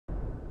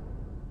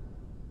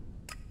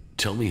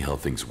Tell me how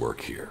things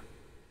work here.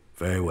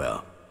 Very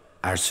well.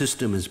 Our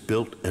system is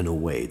built in a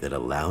way that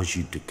allows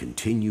you to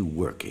continue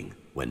working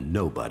when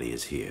nobody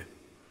is here.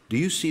 Do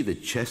you see the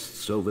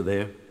chests over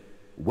there?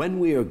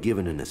 When we are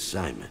given an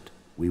assignment,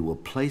 we will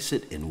place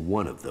it in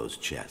one of those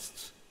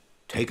chests.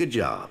 Take a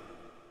job,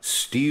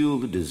 steal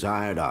the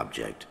desired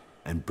object,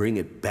 and bring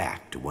it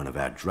back to one of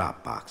our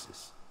drop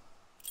boxes.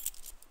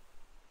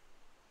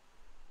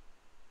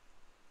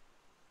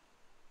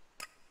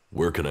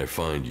 Where can I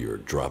find your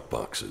drop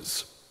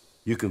boxes?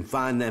 You can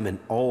find them in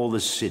all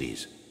the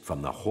cities,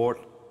 from the Hort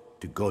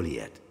to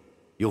Goliath.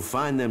 You'll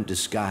find them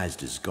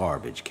disguised as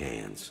garbage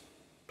cans.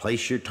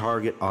 Place your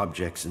target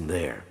objects in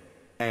there.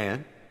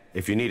 And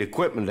if you need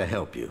equipment to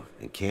help you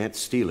and can't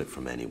steal it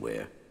from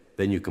anywhere,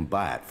 then you can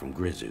buy it from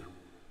Grizu.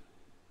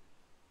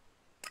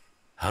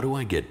 How do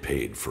I get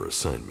paid for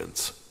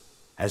assignments?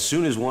 As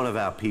soon as one of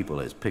our people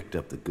has picked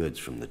up the goods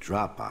from the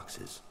drop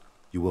boxes,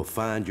 you will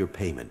find your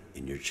payment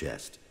in your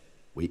chest.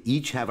 We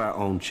each have our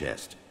own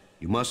chest.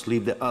 You must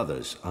leave the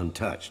others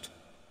untouched.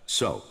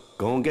 So,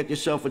 go and get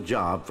yourself a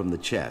job from the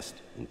chest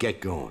and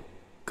get going.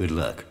 Good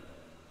luck.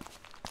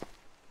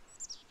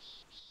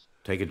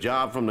 Take a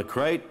job from the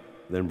crate,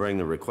 then bring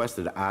the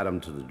requested item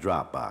to the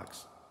drop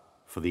box.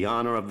 For the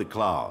honor of the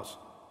claws.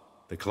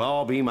 The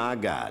claw be my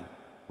guide.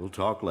 We'll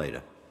talk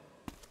later.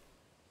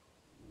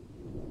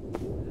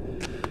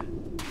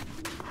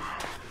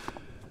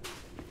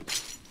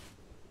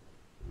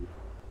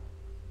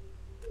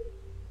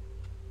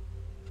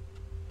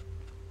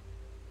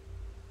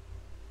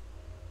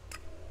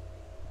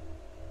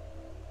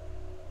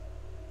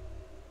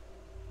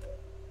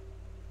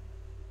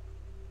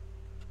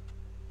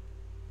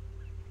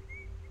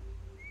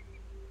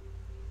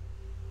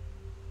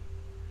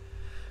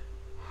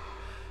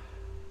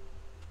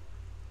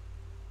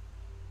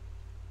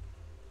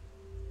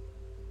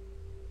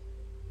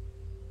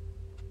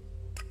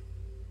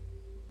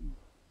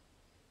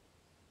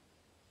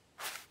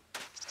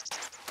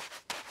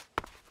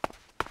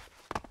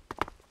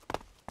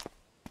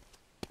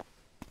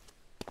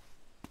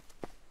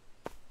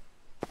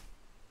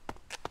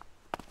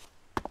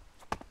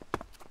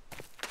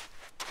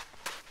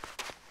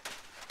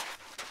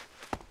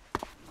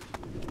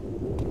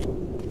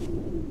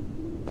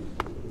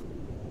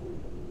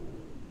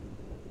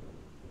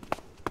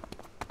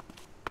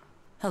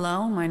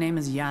 Hello, my name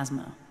is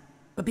Yasma.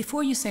 But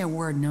before you say a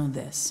word, know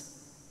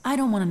this. I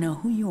don't want to know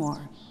who you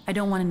are. I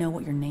don't want to know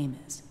what your name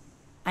is.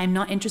 I am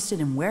not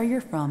interested in where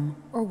you're from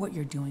or what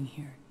you're doing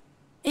here.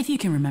 If you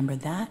can remember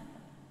that,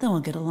 then we'll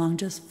get along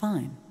just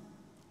fine.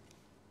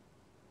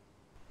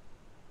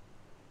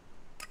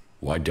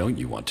 Why don't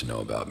you want to know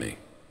about me?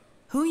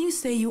 Who you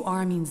say you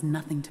are means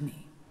nothing to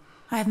me.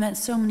 I have met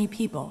so many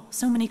people,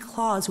 so many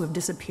claws who have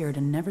disappeared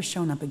and never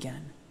shown up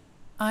again.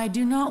 I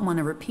do not want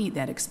to repeat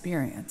that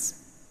experience.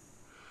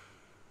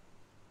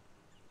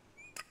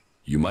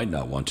 You might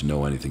not want to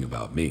know anything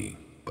about me,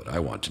 but I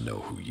want to know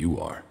who you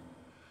are.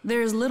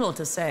 There's little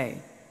to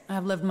say.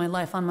 I've lived my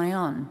life on my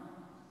own.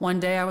 One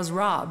day I was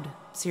robbed,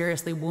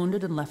 seriously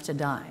wounded and left to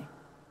die.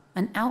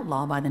 An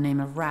outlaw by the name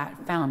of Rat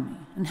found me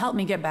and helped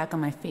me get back on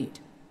my feet.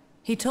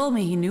 He told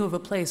me he knew of a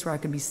place where I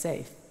could be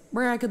safe,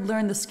 where I could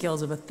learn the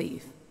skills of a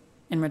thief.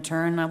 In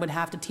return, I would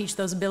have to teach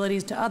those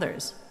abilities to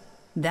others.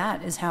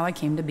 That is how I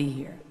came to be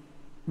here.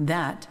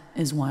 That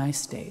is why I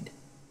stayed.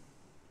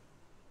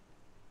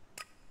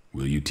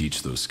 Will you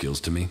teach those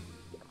skills to me?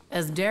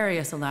 As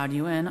Darius allowed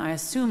you in, I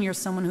assume you're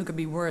someone who could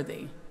be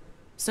worthy.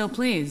 So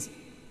please,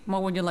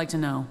 what would you like to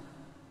know?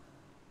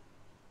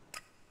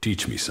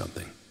 Teach me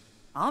something.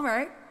 All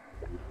right.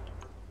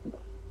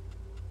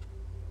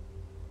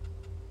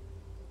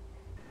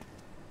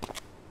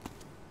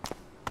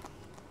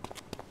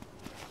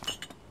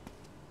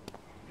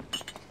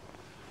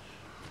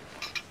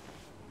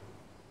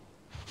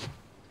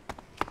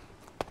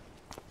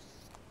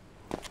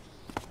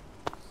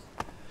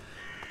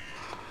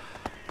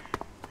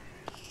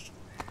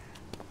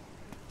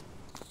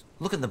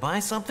 Looking to buy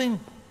something?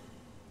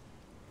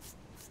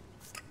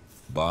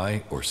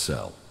 Buy or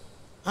sell?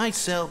 I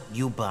sell,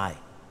 you buy.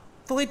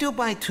 Though I do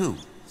buy too,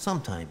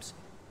 sometimes.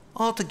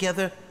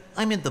 Altogether,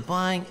 I'm into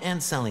buying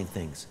and selling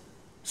things.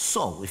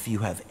 So, if you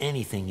have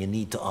anything you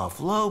need to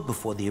offload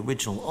before the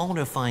original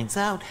owner finds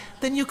out,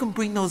 then you can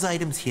bring those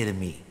items here to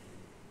me.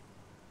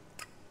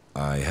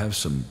 I have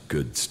some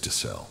goods to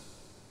sell.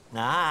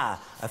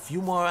 Ah, a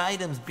few more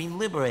items been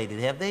liberated,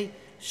 have they?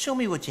 Show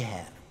me what you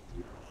have.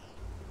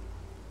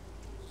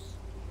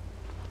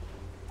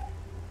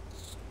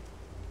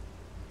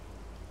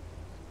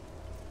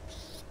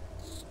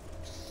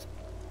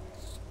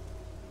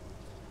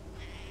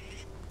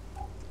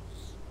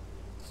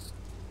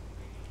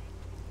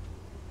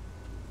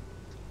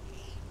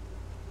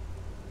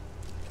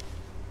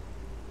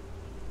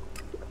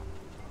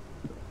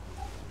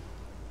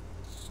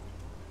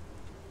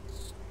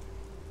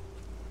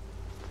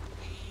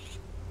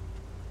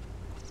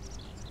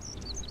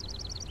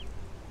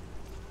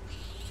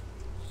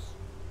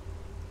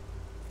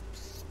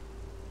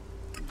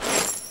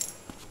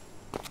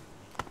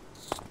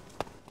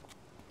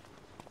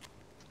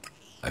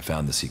 I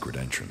found the secret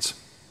entrance.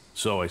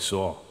 So I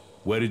saw.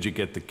 Where did you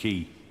get the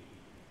key?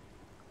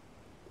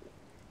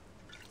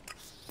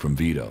 From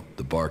Vito,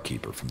 the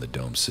barkeeper from the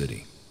Dome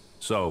City.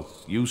 So,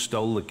 you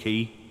stole the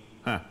key?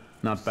 Huh,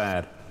 not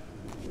bad.